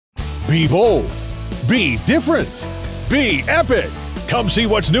Be bold. Be different. Be epic. Come see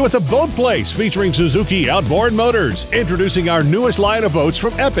what's new at the Boat Place featuring Suzuki Outboard motors. Introducing our newest line of boats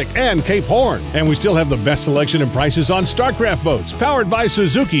from Epic and Cape Horn. And we still have the best selection and prices on Starcraft boats powered by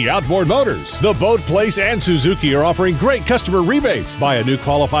Suzuki Outboard motors. The Boat Place and Suzuki are offering great customer rebates. Buy a new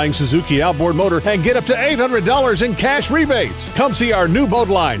qualifying Suzuki Outboard motor and get up to $800 in cash rebates. Come see our new boat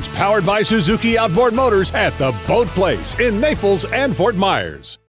lines powered by Suzuki Outboard motors at the Boat Place in Naples and Fort Myers.